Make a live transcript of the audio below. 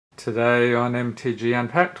Today on MTG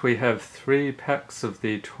Unpacked we have 3 packs of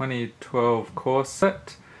the 2012 core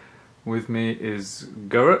set. With me is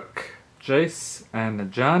Garruk, Jace and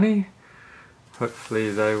Ajani.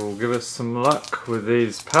 Hopefully they will give us some luck with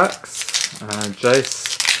these packs.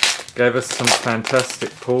 Jace gave us some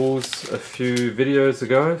fantastic pulls a few videos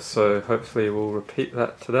ago, so hopefully we'll repeat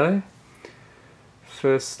that today.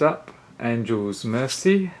 First up, Angel's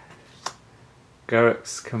Mercy,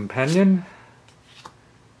 Garruk's Companion,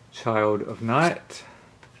 Child of Night,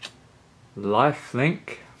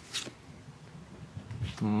 Lifelink,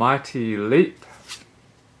 Mighty Leap,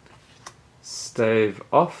 Stave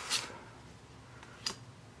Off,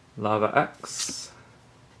 Lava Axe,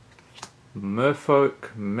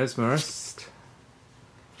 Merfolk Mesmerist,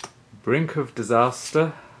 Brink of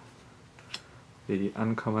Disaster, the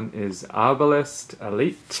uncommon is Arbalest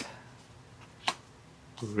Elite,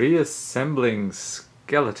 Reassembling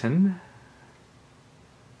Skeleton,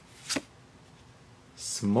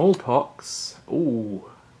 Smallpox, ooh,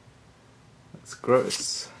 that's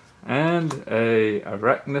gross, and a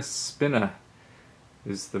Arachnus Spinner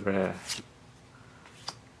is the rare.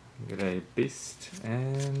 Get a beast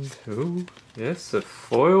and, ooh, yes, a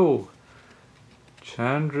foil,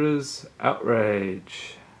 Chandra's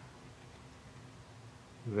Outrage,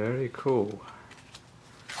 very cool.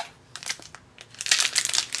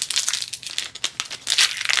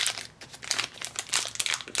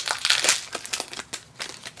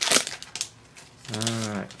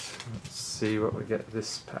 Alright, let's see what we get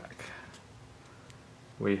this pack.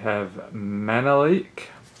 We have Mana Leak,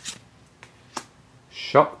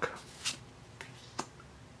 Shock,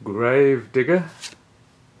 Grave Digger,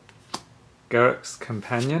 Garruk's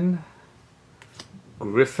Companion,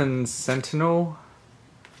 Griffin Sentinel,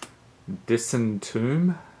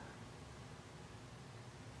 Disentomb,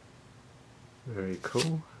 very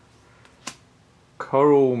cool,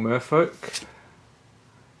 Coral Merfolk,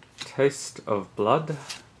 Taste of Blood,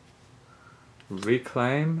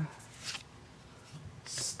 Reclaim,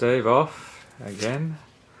 Stave Off again,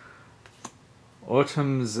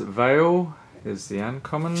 Autumn's Veil is the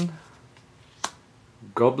uncommon,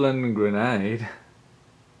 Goblin Grenade,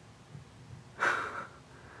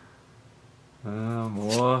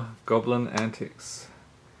 more Goblin Antics,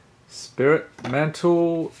 Spirit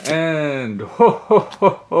Mantle, and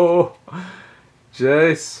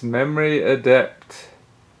Jace Memory Adept,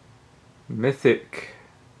 Mythic.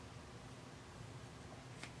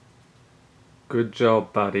 Good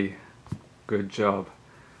job, buddy. Good job.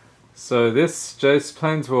 So this Jace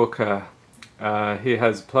Planeswalker, he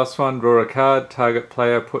has +1, draw a card. Target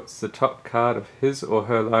player puts the top card of his or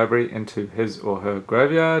her library into his or her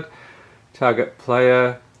graveyard. Target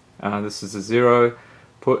player, this is a 0,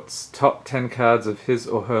 puts top 10 cards of his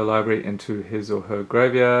or her library into his or her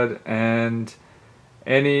graveyard, and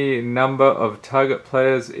any number of target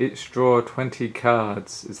players each draw 20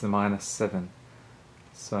 cards is the -7.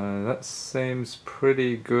 So that seems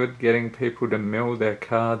pretty good, getting people to mill their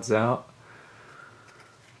cards out.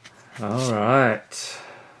 Alright,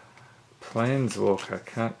 Planeswalker,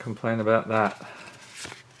 can't complain about that.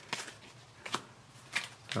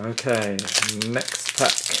 Okay, next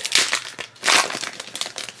pack.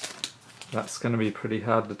 That's going to be pretty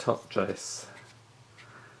hard to top, Jace.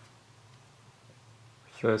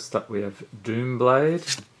 First up we have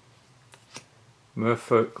Doomblade,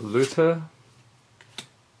 Merfolk Looter,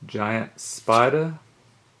 Giant Spider,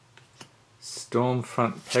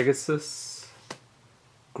 Stormfront Pegasus,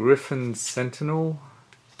 Griffin Sentinel,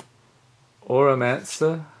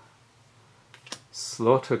 Auramancer,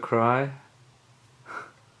 Slaughter Cry,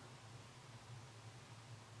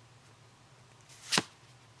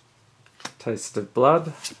 Taste of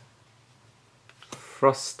Blood,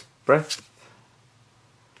 Frost Breath,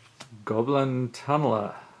 Goblin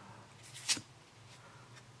Tunneler,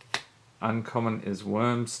 uncommon is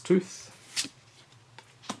Worm's Tooth,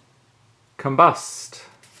 Combust,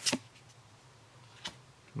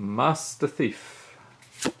 Master Thief,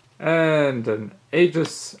 and an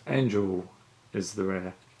Aegis Angel is the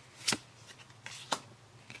rare.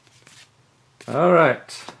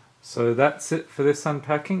 Alright, so that's it for this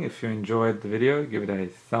unpacking. If you enjoyed the video, give it a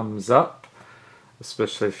thumbs up,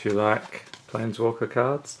 especially if you like Planeswalker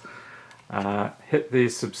cards. Hit the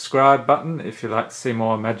subscribe button if you'd like to see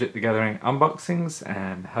more Magic the Gathering unboxings,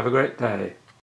 and have a great day.